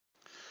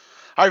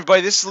Hi,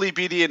 everybody. This is Lee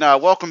Beatty, and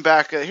welcome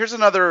back. Here's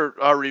another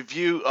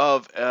review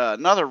of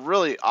another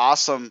really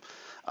awesome,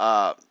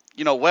 uh,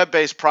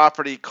 web-based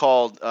property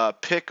called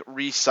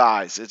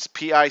PicResize. It's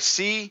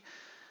PicResize,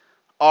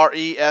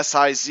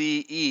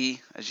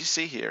 as you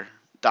see here,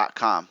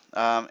 .com.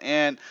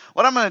 And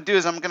what I'm going to do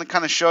is I'm going to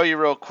kind of show you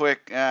real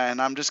quick, and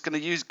I'm just going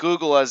to use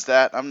Google as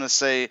that. I'm going to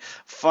say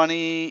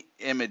funny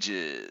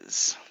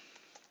images.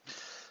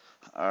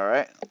 All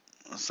right.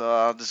 So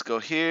I'll just go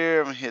here.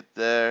 I'm going to hit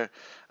there.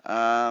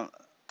 Um,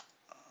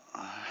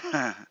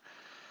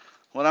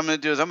 What I'm going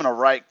to do is I'm going to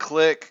right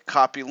click,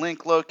 copy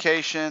link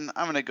location.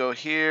 I'm going to go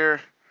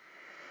here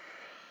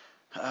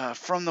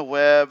from the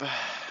web.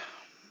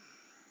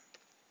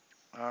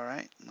 All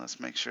right, let's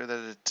make sure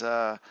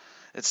that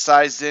it's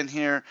sized in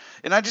here.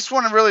 And I just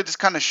want to really just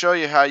kind of show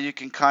you how you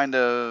can kind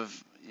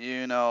of,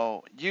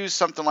 use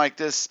something like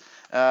this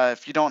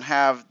if you don't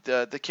have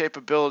the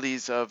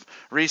capabilities of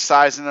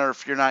resizing it or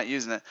if you're not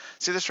using it.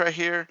 See this right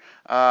here?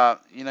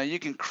 You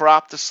can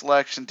crop the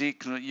selection,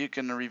 you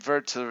can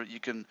revert to, you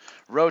can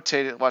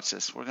rotate it. Watch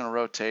this. We're going to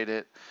rotate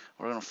it.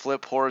 We're going to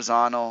flip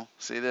horizontal.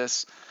 See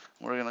this?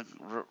 We're going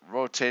to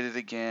rotate it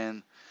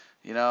again.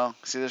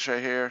 See this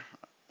right here?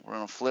 We're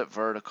going to flip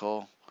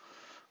vertical.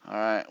 All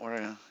right, we're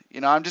going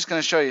to, I'm just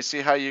going to show you,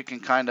 see how you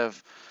can kind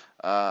of,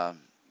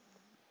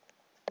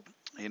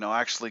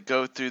 actually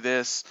go through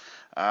this.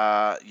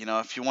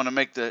 If you want to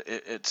make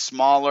it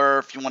smaller,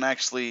 if you want to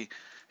actually,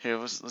 here,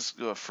 let's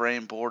do a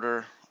frame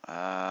border.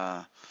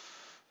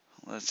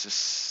 Let's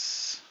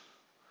just,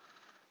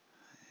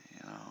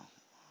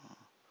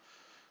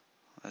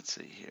 let's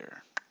see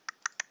here.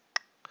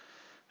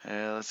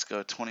 Let's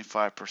go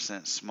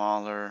 25%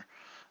 smaller.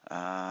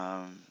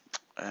 And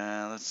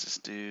let's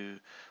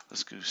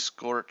go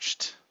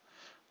scorched.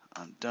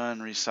 I'm done.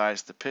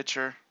 Resize the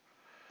picture.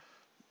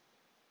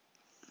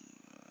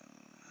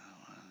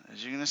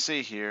 As you're going to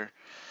see here,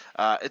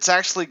 it's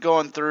actually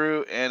going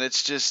through, and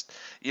it's just,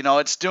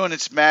 it's doing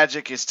its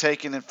magic. It's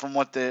taking it from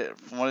what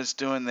it's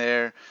doing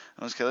there.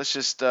 Okay, let's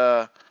just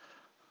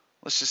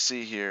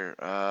see here.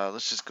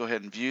 Let's just go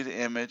ahead and view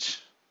the image.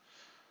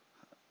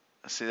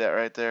 See that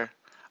right there?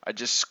 I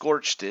just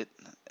scorched it,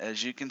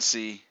 as you can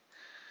see.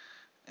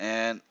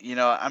 And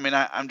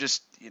I'm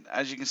just,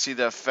 as you can see,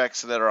 the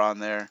effects that are on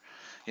there.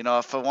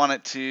 If I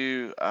wanted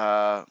to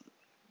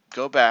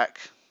go back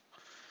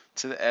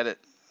to the edit,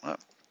 oh,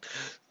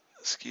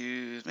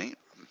 excuse me.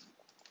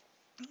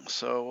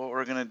 So what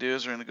we're going to do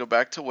is we're going to go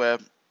back to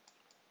web.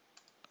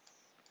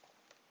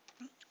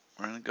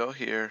 We're going to go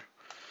here.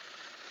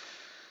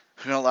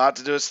 We're going to allow it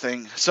to do its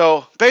thing.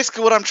 So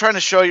basically what I'm trying to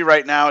show you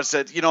right now is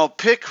that,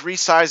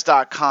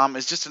 PicResize.com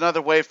is just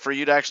another way for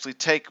you to actually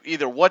take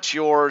either what's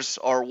yours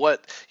or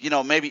what,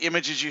 maybe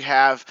images you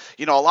have.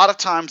 A lot of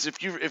times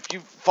if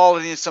you've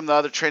followed any of some of the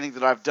other training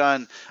that I've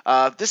done,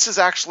 this is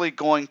actually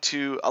going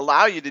to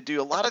allow you to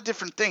do a lot of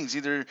different things.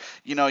 Either,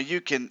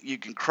 you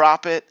can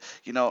crop it,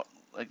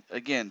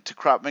 again, to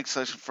crop, make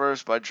selection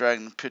first by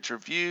dragging the picture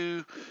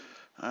view.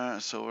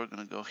 So we're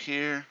going to go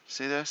here.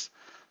 See this?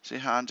 See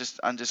how I'm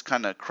just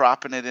kind of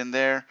cropping it in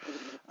there.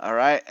 All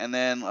right, and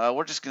then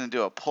we're just going to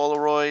do a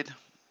Polaroid.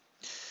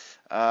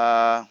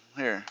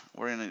 Here,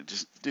 we're going to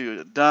just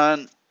do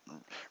done.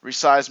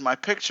 Resize my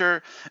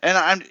picture,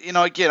 and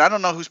again, I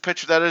don't know whose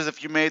picture that is.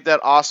 If you made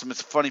that, awesome.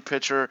 It's a funny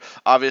picture,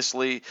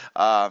 obviously.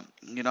 I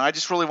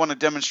just really want to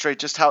demonstrate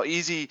just how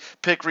easy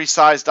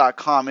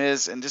PicResize.com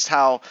is and just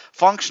how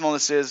functional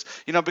this is.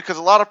 Because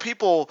a lot of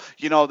people,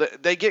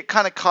 they get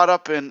kind of caught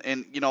up in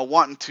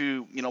wanting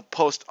to,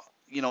 post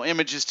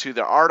images to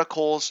their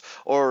articles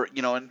or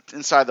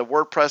inside the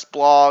WordPress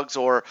blogs,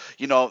 or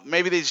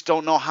maybe they just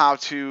don't know how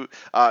to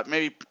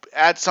maybe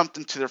add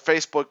something to their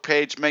Facebook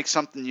page, make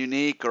something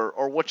unique,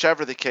 or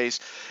whichever the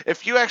case.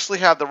 If you actually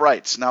have the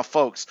rights, now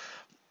folks,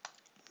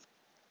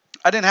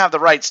 I didn't have the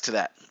rights to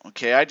that.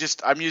 Okay,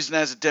 I'm using it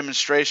as a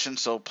demonstration,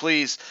 so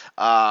please,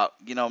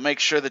 make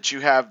sure that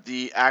you have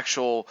the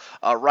actual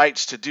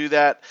rights to do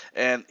that.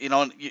 And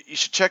you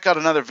should check out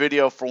another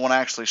video for when I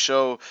actually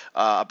show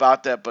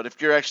about that. But if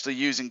you're actually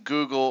using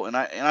Google, and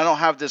I don't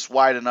have this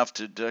wide enough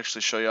to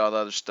actually show you all the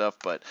other stuff.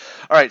 But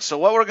all right, so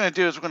what we're going to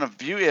do is we're going to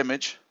view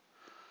image.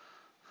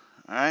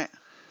 All right,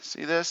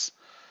 see this?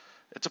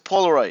 It's a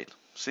Polaroid.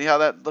 See how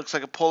that looks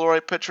like a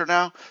Polaroid picture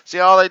now? See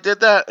how I did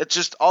that? It's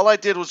just all I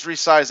did was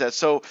resize that.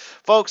 So,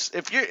 folks,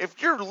 if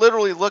you're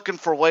literally looking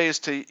for ways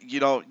to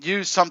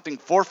use something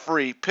for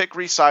free,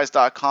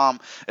 PicResize.com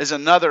is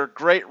another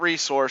great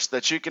resource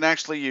that you can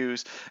actually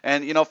use.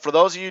 And for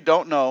those of you who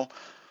don't know,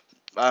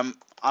 I'm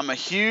a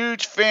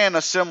huge fan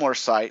of similar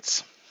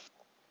sites.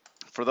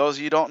 For those of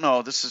you who don't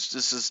know, this is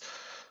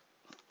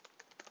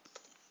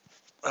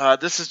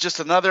just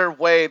another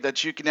way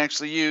that you can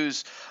actually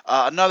use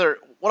another,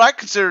 what I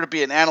consider to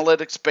be an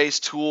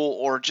analytics-based tool,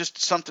 or just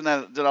something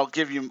that I'll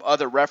give you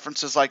other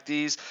references like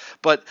these.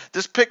 But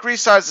this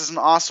PicResize is an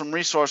awesome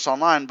resource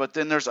online, but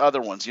then there's other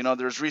ones.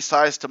 There's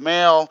Resize to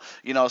Mail,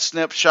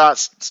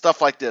 snapshots,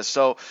 stuff like this.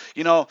 So,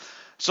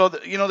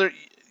 there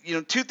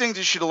two things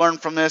you should learn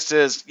from this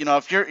is,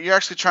 if you're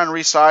actually trying to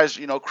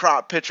resize,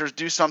 crop pictures,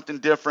 do something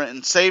different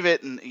and save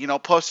it and,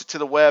 post it to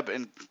the web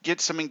and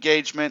get some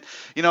engagement,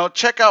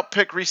 check out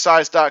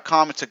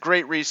PicResize.com. It's a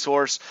great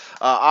resource.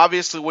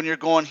 Obviously, when you're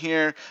going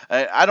here,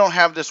 I don't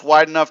have this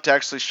wide enough to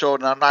actually show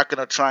it, and I'm not going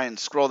to try and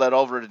scroll that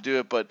over to do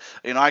it, but,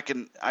 I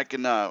can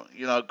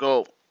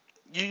go.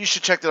 You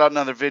should check that out in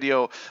another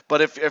video.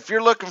 But if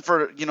you're looking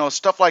for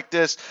stuff like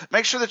this,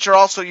 make sure that you're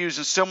also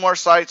using similar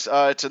sites.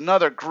 It's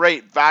another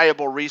great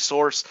valuable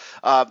resource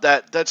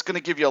that's going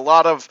to give you a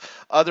lot of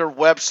other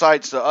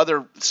websites,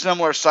 other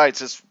similar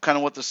sites. Is kind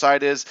of what the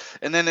site is,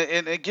 and then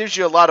it gives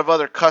you a lot of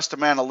other custom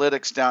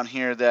analytics down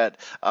here that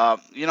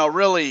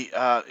really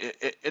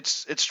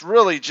it's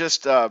really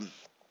just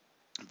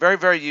very,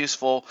 very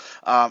useful,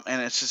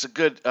 and it's just a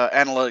good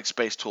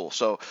analytics-based tool.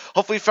 So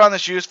hopefully you found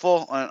this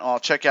useful, and I'll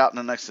check out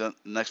in the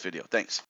next video. Thanks.